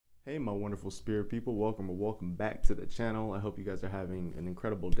Hey my wonderful spirit people, welcome or welcome back to the channel. I hope you guys are having an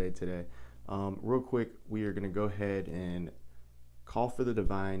incredible day today. Real quick, we are going to go ahead and call for the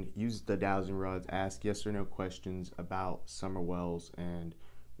divine, use the dowsing rods, ask yes or no questions about Summer Wells and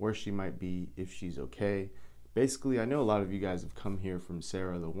where she might be, if she's okay. Basically, I know a lot of you guys have come here from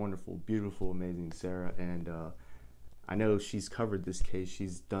Sarah, the wonderful, beautiful, amazing Sarah, and I know she's covered this case.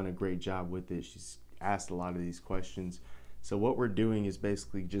 She's done a great job with it. She's asked a lot of these questions. So what we're doing is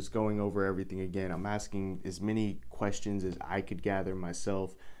basically just going over everything again. I'm asking as many questions as I could gather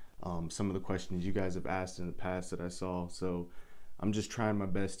myself. Some of the questions you guys have asked in the past that I saw. So I'm just trying my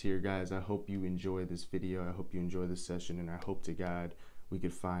best here, guys. I hope you enjoy this video. I hope you enjoy this session, and I hope to God we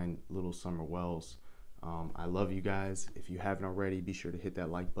could find little Summer Wells. I love you guys. If you haven't already, be sure to hit that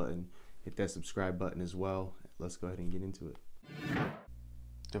like button, hit that subscribe button as well. Let's go ahead and get into it.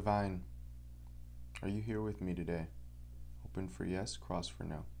 Divine, are you here with me today? Open for yes, cross for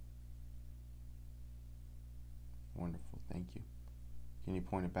no. Wonderful, thank you. Can you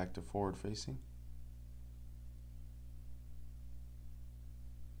point it back to forward facing?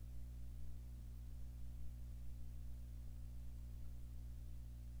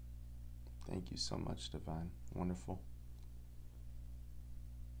 Thank you so much, Divine. Wonderful.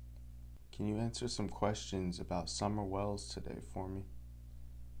 Can you answer some questions about Summer Wells today for me?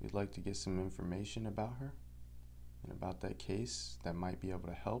 We'd like to get some information about her and about that case that might be able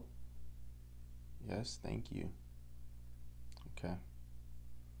to help. Yes, thank you. Okay,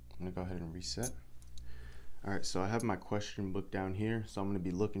 I'm gonna go ahead and reset. All right, so I have my question book down here, so I'm gonna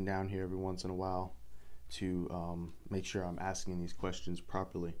be looking down here every once in a while to make sure I'm asking these questions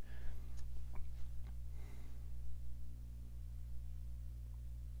properly.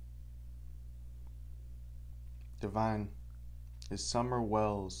 Divine, is Summer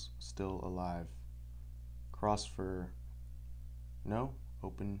Wells still alive? Cross for no,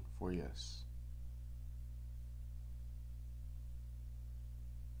 open for yes.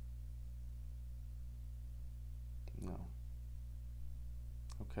 No.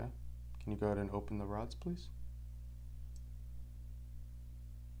 Okay. Can you go ahead and open the rods, please?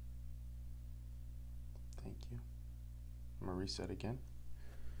 Thank you. I'm gonna reset again.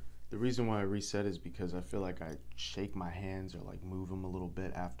 The reason why I reset is because I feel like I shake my hands or like move them a little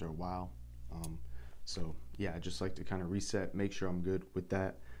bit after a while. So yeah, I just like to kind of reset, make sure I'm good with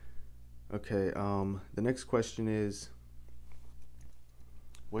that. Okay, the next question is,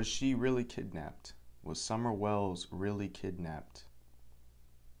 was she really kidnapped? Was Summer Wells really kidnapped?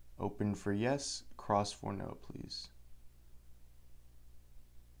 Open for yes, cross for no, please.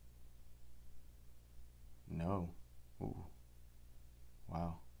 No. Ooh.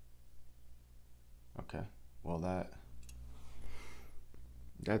 Wow. Okay. Well,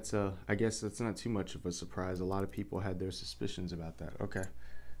 that's I guess that's not too much of a surprise. A lot of people had their suspicions about that. Okay.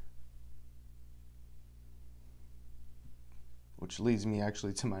 Which leads me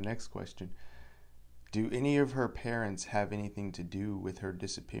actually to my next question. Do any of her parents have anything to do with her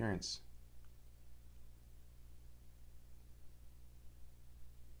disappearance?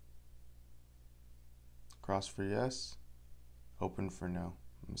 Cross for yes, open for no.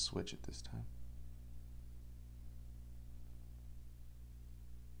 I'm gonna switch it this time.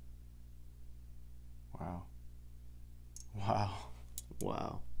 Wow. Wow.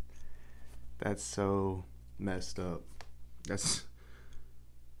 Wow. That's so messed up. That's,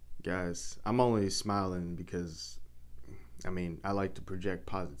 guys, I'm only smiling because, I mean, I like to project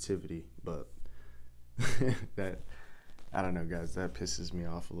positivity, but that, I don't know, guys, that pisses me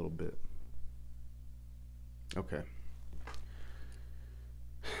off a little bit. Okay.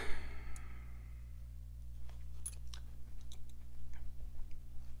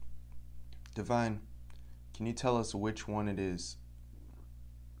 Divine, can you tell us which one it is?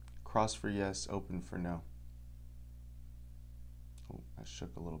 Cross for yes, open for no. Oh, I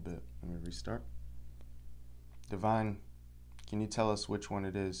shook a little bit. Let me restart. Divine, can you tell us which one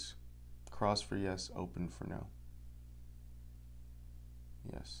it is? Cross for yes, open for no.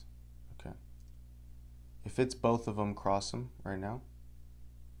 Yes. Okay. If it's both of them, cross them right now.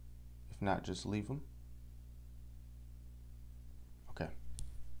 If not, just leave them. Okay.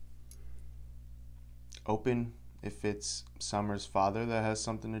 Open if it's Summer's father that has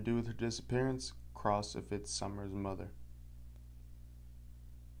something to do with her disappearance. Cross if it's Summer's mother.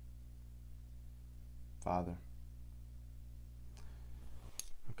 Father.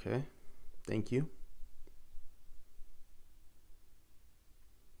 Okay, thank you.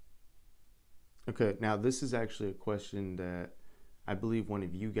 Okay, now this is actually a question that I believe one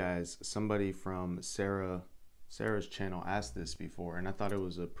of you guys, somebody from Sarah's channel asked this before, and I thought it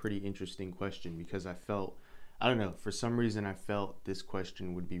was a pretty interesting question because I felt I don't know, for some reason I felt this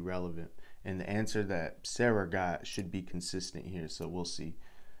question would be relevant, and the answer that Sarah got should be consistent here, so we'll see.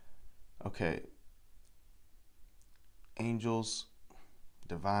 Okay, angels,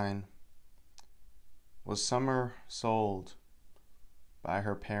 divine. Was Summer sold by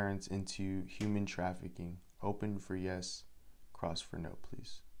her parents into human trafficking? Open for yes, cross for no,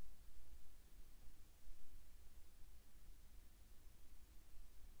 please.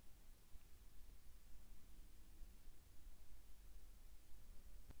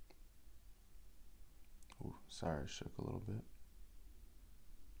 Ooh, sorry, I shook a little bit.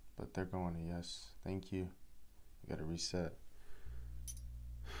 But they're going to yes. Thank you. I gotta reset.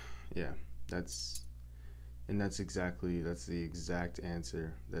 Yeah, that's the exact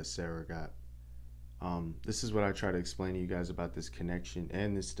answer that Sarah got. This is what I try to explain to you guys about this connection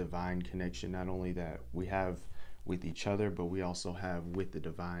and this divine connection, not only that we have with each other, but we also have with the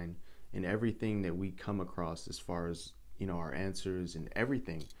divine, and everything that we come across as far as, you know, our answers and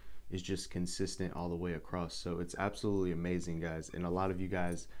everything is just consistent all the way across. So it's absolutely amazing, guys, and a lot of you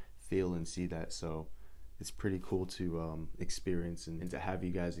guys feel and see that, so it's pretty cool to experience and to have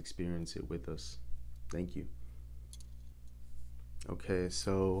you guys experience it with us. Thank you. Okay,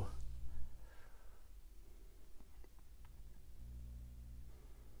 so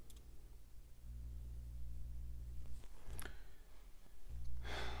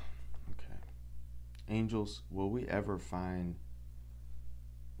angels, will we ever find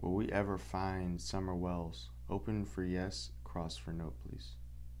Summer Wells? Open for yes, cross for no, please.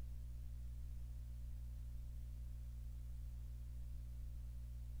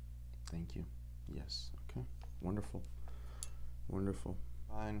 Thank you. Yes. Okay. Wonderful. Wonderful.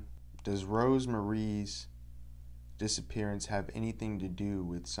 Fine. Does Rosemarie's disappearance have anything to do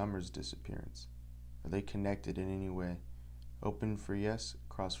with Summer's disappearance? Are they connected in any way? Open for yes,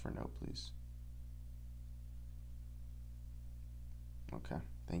 cross for no, please. Okay,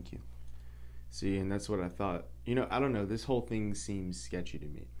 thank you. See, and that's what I thought. You know, I don't know, this whole thing seems sketchy to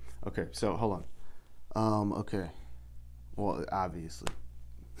me. Okay, so hold on. Okay. Well, obviously.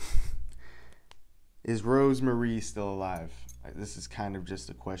 Is Rosemarie still alive? This is kind of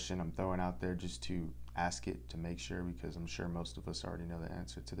just a question I'm throwing out there just to ask it to make sure, because I'm sure most of us already know the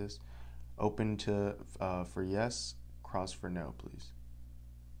answer to this. Open to for yes, cross for no, please.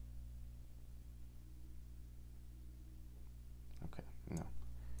 Okay, no.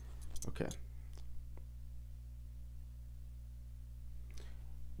 Okay.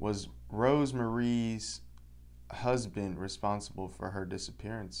 Was Rosemarie's husband responsible for her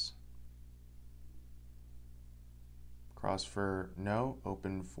disappearance? Cross for no,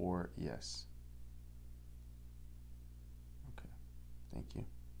 open for yes. Okay, thank you.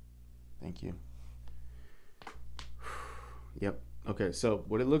 Thank you. Yep. Okay, so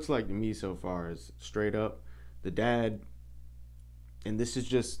what it looks like to me so far is straight up the dad, and this is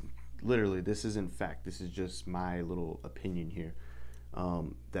just literally, this isn't fact, this is just my little opinion here,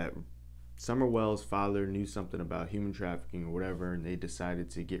 that Summer Wells' father knew something about human trafficking or whatever, and they decided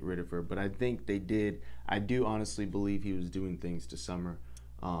to get rid of her. But I think they did. I do honestly believe he was doing things to Summer.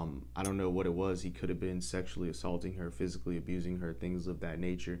 I don't know what it was. He could have been sexually assaulting her, physically abusing her, things of that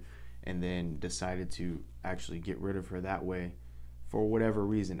nature, and then decided to actually get rid of her that way for whatever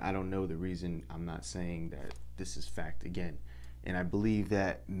reason. I don't know the reason. I'm not saying that this is fact again. And I believe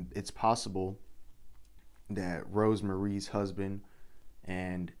that it's possible that Rosemarie's husband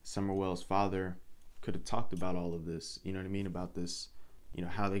and Summer Wells' father could have talked about all of this, you know what I mean, about this, you know,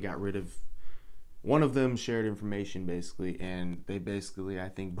 how they got rid of, one of them shared information basically, and they basically, I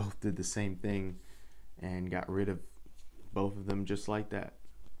think, both did the same thing and got rid of both of them just like that.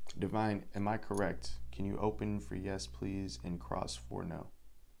 Divine, am I correct? Can you open for yes, please, and cross for no?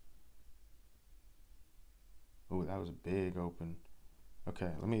 Oh, that was a big open. Okay,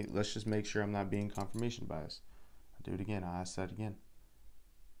 let's just make sure I'm not being confirmation biased. I'll do it again. I'll ask that again.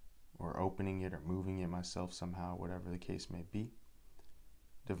 Or opening it or moving it myself somehow, whatever the case may be.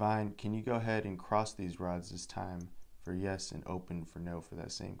 Divine, can you go ahead and cross these rods this time for yes and open for no for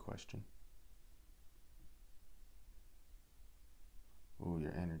that same question? Oh,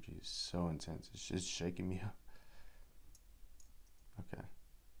 your energy is so intense. It's just shaking me up. Okay.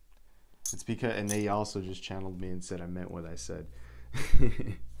 It's because, and they also just channeled me and said I meant what I said.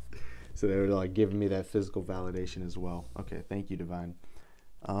 So they were like giving me that physical validation as well. Okay, thank you, Divine.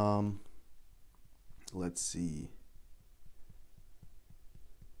 Let's see.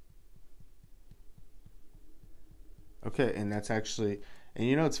 Okay, and that's actually, and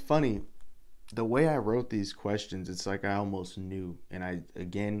you know, it's funny, the way I wrote these questions, it's like I almost knew, and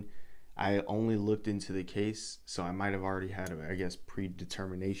I only looked into the case, so I might have already had, I guess,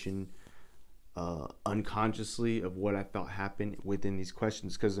 predetermination unconsciously of what I thought happened within these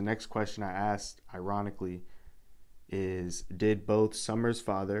questions. Because the next question I asked, ironically, is, did both Summer's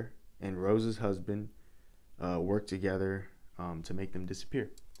father and Rose's husband work together to make them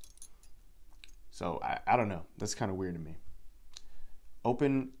disappear? So I don't know. That's kind of weird to me.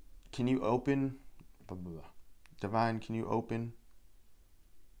 Can you open? Blah, blah, blah. Divine, can you open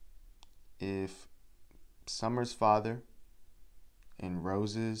if Summer's father and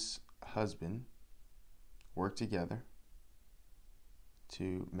Rose's husband work together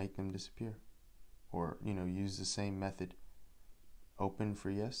to make them disappear? Or, use the same method. Open for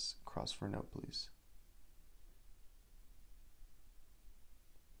yes, cross for no, please.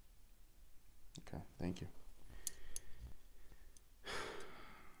 Okay, thank you.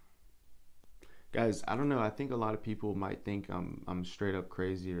 Guys, I don't know. I think a lot of people might think I'm straight up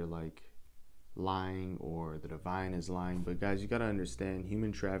crazy or like lying, or the divine is lying. But guys, you got to understand,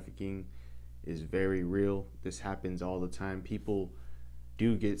 human trafficking is very real. This happens all the time. People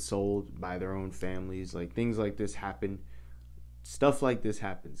do get sold by their own families. Like, things like this happen. Stuff like this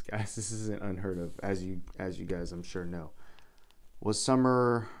happens, guys. This isn't unheard of, as you guys I'm sure know. Was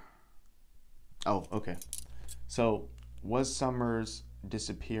Summer... Oh, okay. So, was Summer's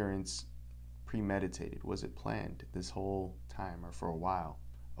disappearance premeditated? Was it planned this whole time or for a while?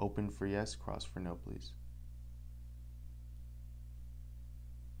 Open for yes, cross for no, please.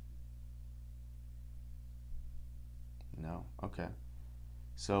 No. Okay.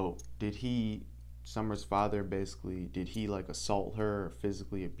 So, did he, Summer's father, basically, did he like assault her or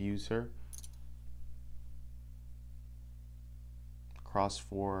physically abuse her? Cross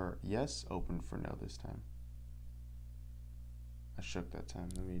for yes, open for no this time. I shook that time.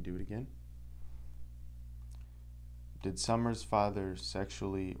 Let me do it again. Did Summer's father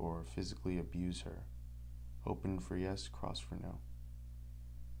sexually or physically abuse her? Open for yes, cross for no.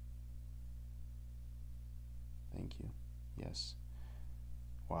 Thank you. Yes.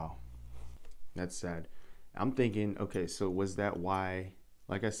 Wow. That's sad. I'm thinking, okay, so was that why,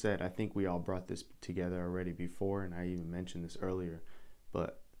 like I said, I think we all brought this together already before, and I even mentioned this earlier,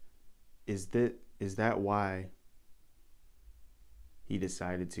 but is that why he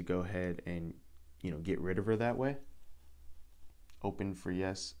decided to go ahead and, get rid of her that way? Open for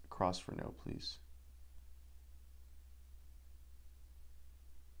yes, cross for no, please.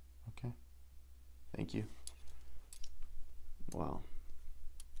 Okay. Thank you. Wow.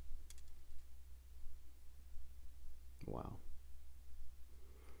 Wow.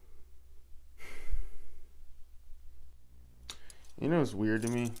 You know what's weird to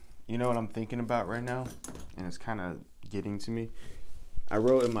me? You know what I'm thinking about right now? And it's kind of getting to me. I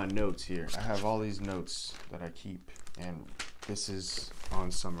wrote in my notes here. I have all these notes that I keep, and this is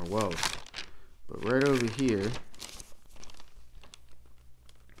on Summer Wells. But right over here,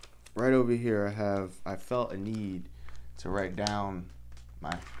 I felt a need to write down,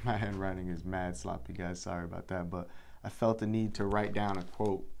 my handwriting is mad sloppy, guys, sorry about that, but I felt the need to write down a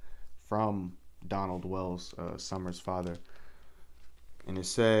quote from Donald Wells, Summer's father. And it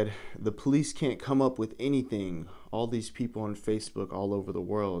said, "The police can't come up with anything. All these people on Facebook all over the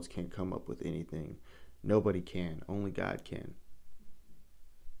world can't come up with anything. Nobody can. Only God can."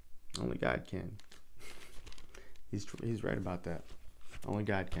 Only God can. He's right about that. Only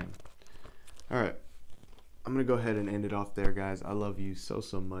God can. All right. I'm going to go ahead and end it off there, guys. I love you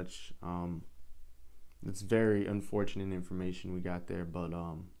so much. It's very unfortunate information we got there, but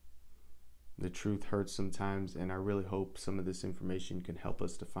the truth hurts sometimes, and I really hope some of this information can help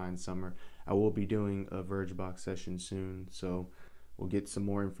us to find Summer. I will be doing a VergeBox session soon, so we'll get some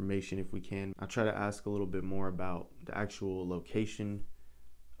more information if we can. I'll try to ask a little bit more about the actual location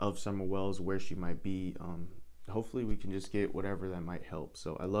of Summer Wells, where she might be. Hopefully we can just get whatever that might help.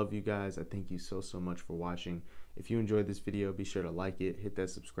 So I love you guys. I thank you so much for watching. If you enjoyed this video, be sure to like it, hit that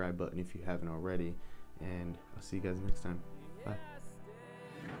subscribe button if you haven't already, and I'll see you guys next time. Bye.